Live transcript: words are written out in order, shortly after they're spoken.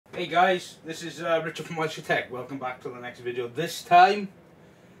Hey guys, this is Richard from WELSHYTECH. Welcome back to the next video. This time,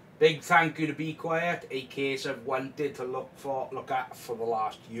 big thank you to Be Quiet, a case I've wanted to look at for the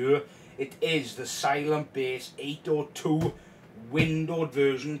last year. It is the Silent Base 802 windowed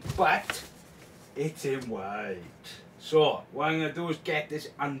version, but it's in white. So what I'm going to do is get this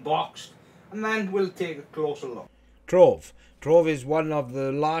unboxed and then we'll take a closer look. Trove is one of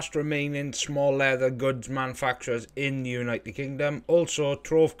the last remaining small leather goods manufacturers in the United Kingdom. Also,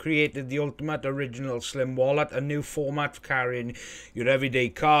 Trove created the ultimate original slim wallet, a new format for carrying your everyday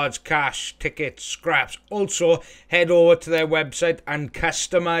cards, cash, tickets, scraps. Also, head over to their website and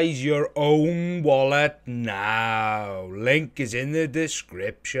customize your own wallet now. Link is in the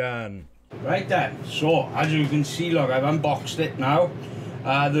description. Right then, so as you can see, look, I've unboxed it now.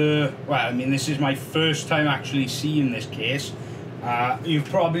 This is my first time actually seeing this case. You've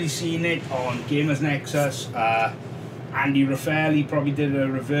probably seen it on Gamers Nexus. Andy Raffaelli probably did a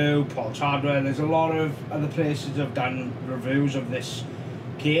review, Paul's Hardware. There's a lot of other places have done reviews of this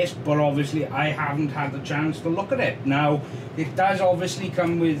case, but obviously I haven't had the chance to look at it. Now, it does obviously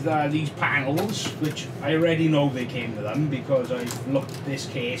come with these panels, which I already know they came with them because I've looked at this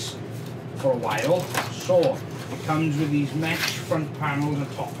case for a while. So it comes with these mesh front panels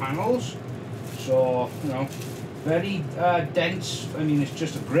and top panels, so you know, very dense. I mean, it's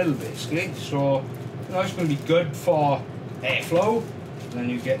just a grill basically, so you know, it's going to be good for airflow. And then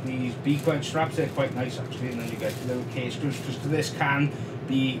you get these Be Quiet straps, they're quite nice actually, and then you get little case screws because this can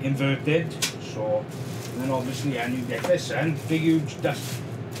be inverted. So and then obviously, and you get this and big huge dust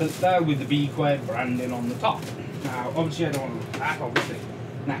filter with the Be Quiet branding on the top. Now obviously I don't want to look at that, obviously.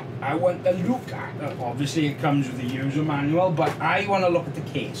 Now, I want to look at, obviously it comes with the user manual, but I want to look at the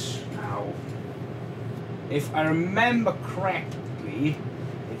case. Now, if I remember correctly,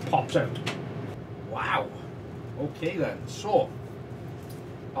 it pops out. Wow. Okay then, so,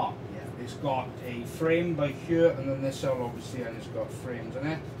 oh yeah, it's got a frame by here, and then this cell obviously, and it's got frames in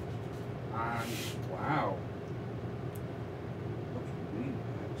it. And, wow. Looks really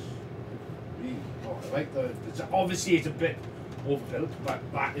nice. Really, oh, I like obviously it's a bit overbuilt, but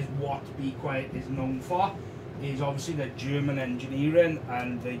that is what Be Quiet is known for, is obviously the German engineering,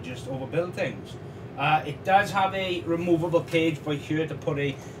 and they just overbuild things. It does have a removable cage by here to put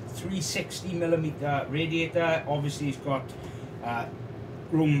a 360mm radiator. Obviously it's got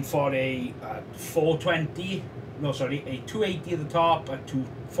room for a 280 at the top, a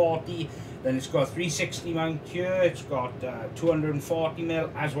 240, then it's got 360 mount here, it's got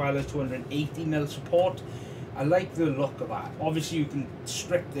 240mm as well as 280mm support. I like the look of that. Obviously you can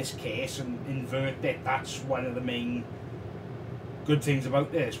strip this case and invert it. That's one of the main good things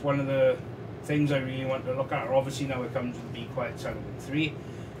about this. One of the things I really want to look at are obviously now it comes with Be Quiet 7.3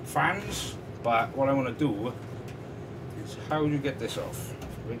 fans, but what I want to do is how do you get this off?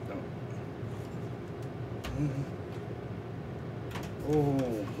 Right now.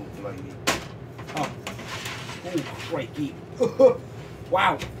 Oh, blimey. Oh, crikey.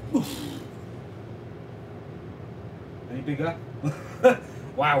 Wow. Any bigger?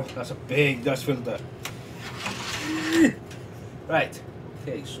 Wow, that's a big dust filter. Right,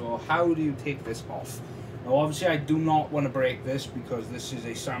 okay, so how do you take this off? Now obviously I do not want to break this because this is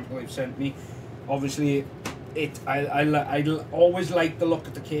a sample they've sent me. Obviously I always liked the look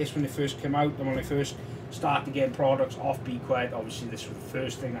at the case when it first came out, and when I first started getting products off Be Quiet, obviously this was the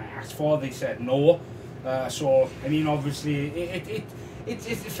first thing I asked for. They said no. So I mean obviously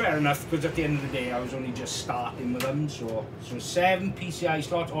it's fair enough, because at the end of the day I was only just starting with them. So 7 PCI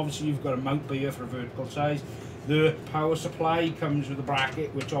slots. Obviously you've got a mount by here for a vertical size. The power supply comes with a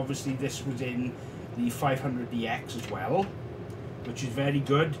bracket, which obviously this was in the 500DX as well, which is very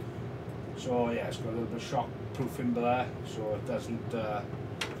good. So yeah, it's got a little bit of shock proofing there, so it doesn't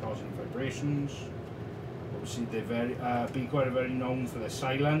cause any vibrations. Obviously they're Be Quiet very known for their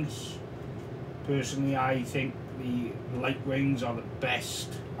silence. Personally, I think the light wings are the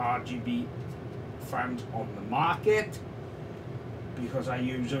best RGB fans on the market because I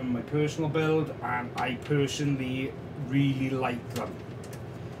use them in my personal build and I personally really like them.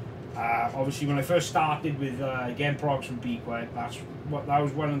 Obviously when I first started with getting products from Be Quiet, that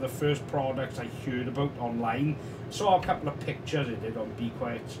was one of the first products I heard about online. Saw a couple of pictures I did on Be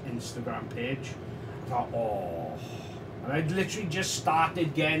Quiet's Instagram page. I thought, oh, and I literally just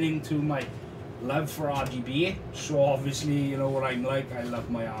started getting into my love for RGB, so obviously you know what I'm like, I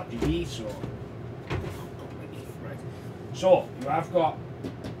love my RGB, so right. So you have got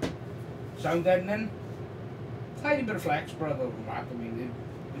sound deadening, tiny bit of flex, but other than that, I mean,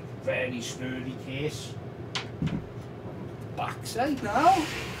 it's very sturdy case. Backside now,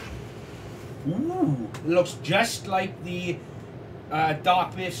 ooh, it looks just like the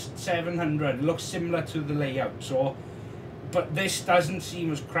Dark Base 700. It looks similar to the layout, so, but this doesn't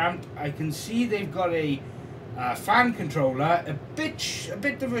seem as cramped. I can see they've got a fan controller. A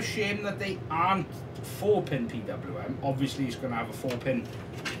bit of a shame that they aren't 4-pin PWM. Obviously, it's going to have a 4-pin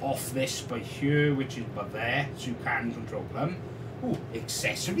off this by here, which is by there, so you can control them. Ooh,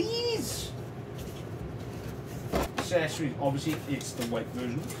 accessories. Accessories. Obviously, it's the white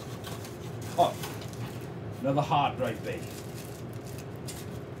version. Oh, another hard drive bay.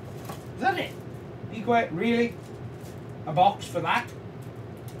 Is that it? Be quiet, really? A box for that?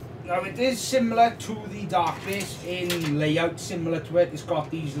 Now it is similar to the Dark Base in layout, similar to it. It's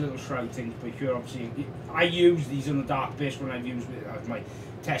got these little shroud things, but here obviously I use these on the Dark Base when I've used it as my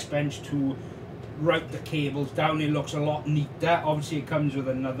test bench to route the cables down. It looks a lot neater. Obviously it comes with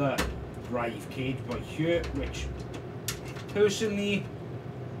another drive cage by here, which personally,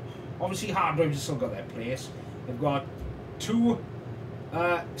 obviously hard drives have still got their place. They've got two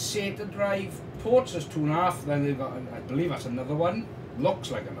SATA drive ports, there's 2.5, then they've got, I believe that's another one,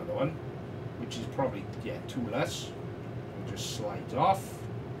 looks like another one, which is probably, yeah, 2 less. It just slides off.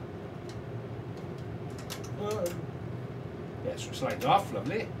 Yeah, so it slides off,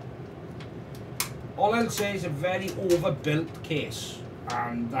 lovely. All I'll say is a very overbuilt case,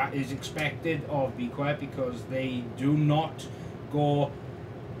 and that is expected of Be Quiet because they do not go,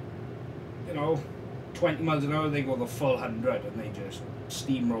 you know, 20 miles an hour, they go the full 100 and they just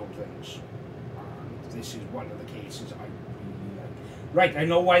steamroll things. And this is one of the cases I really like. Right, I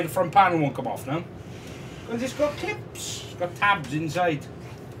know why the front panel won't come off now. Because it's got clips, it's got tabs inside.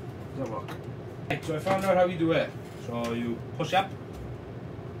 Let's have a look. Right, so I found out how you do it. So you push up.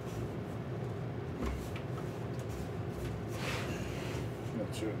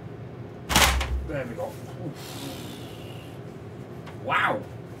 There we go. Ooh. Wow!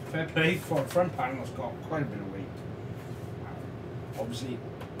 Fair play for the front panel, it's got quite a bit of weight. Obviously,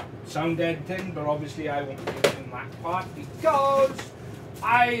 sound editing, but obviously I won't be doing that part because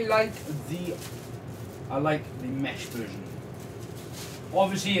I like the mesh version.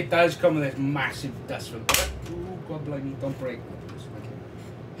 Obviously, it does come with this massive dust filter. Oh God, blimey! Don't break that.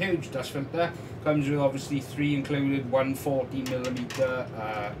 Huge dust filter. Comes with obviously 3 included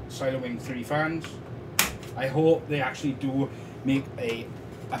 140mm Silowing 3 fans. I hope they actually do make a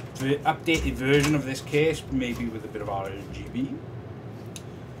updated version of this case, maybe with a bit of RGB. Be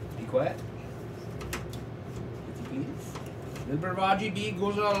quiet. Please. A little bit of RGB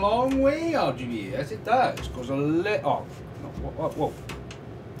goes a long way, RGB. Yes, it does. Goes a little. Oh, no. Whoa.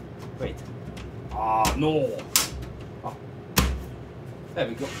 Wait. Ah, no. Oh. There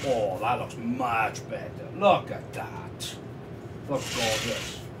we go. Oh, that looks much better. Look at that. Looks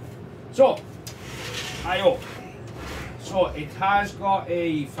gorgeous. So, I hope. So it has got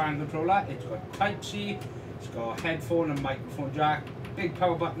a fan controller, it's got Type-C, it's got a headphone and microphone jack, big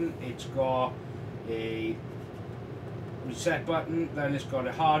power button, it's got a reset button, then it's got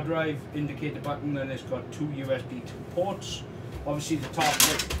a hard drive indicator button, then it's got 2 USB 2 ports. Obviously the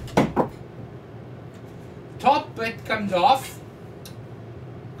top bit comes off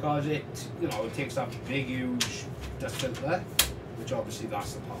because it, you know, it takes up big huge dust filter, which obviously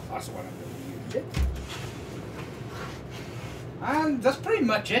that's the one I'm going to use it. And that's pretty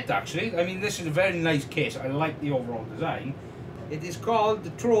much it actually. I mean, this is a very nice case. I like the overall design. It is called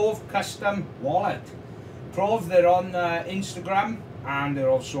the Trove Custom Wallet. Trove, they're on Instagram and they're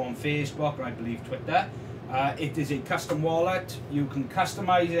also on Facebook and I believe Twitter. It is a custom wallet. You can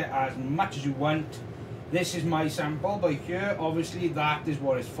customize it as much as you want. This is my sample by here. Obviously that is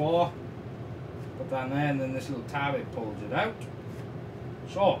what it's for. Put that in there and then this little tab, it pulls it out.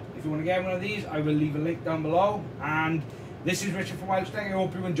 So, if you want to get one of these, I will leave a link down below. And this is Richard from WELSHYTECH. I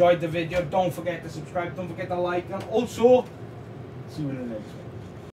hope you enjoyed the video. Don't forget to subscribe, don't forget to like, and also see you in the next one.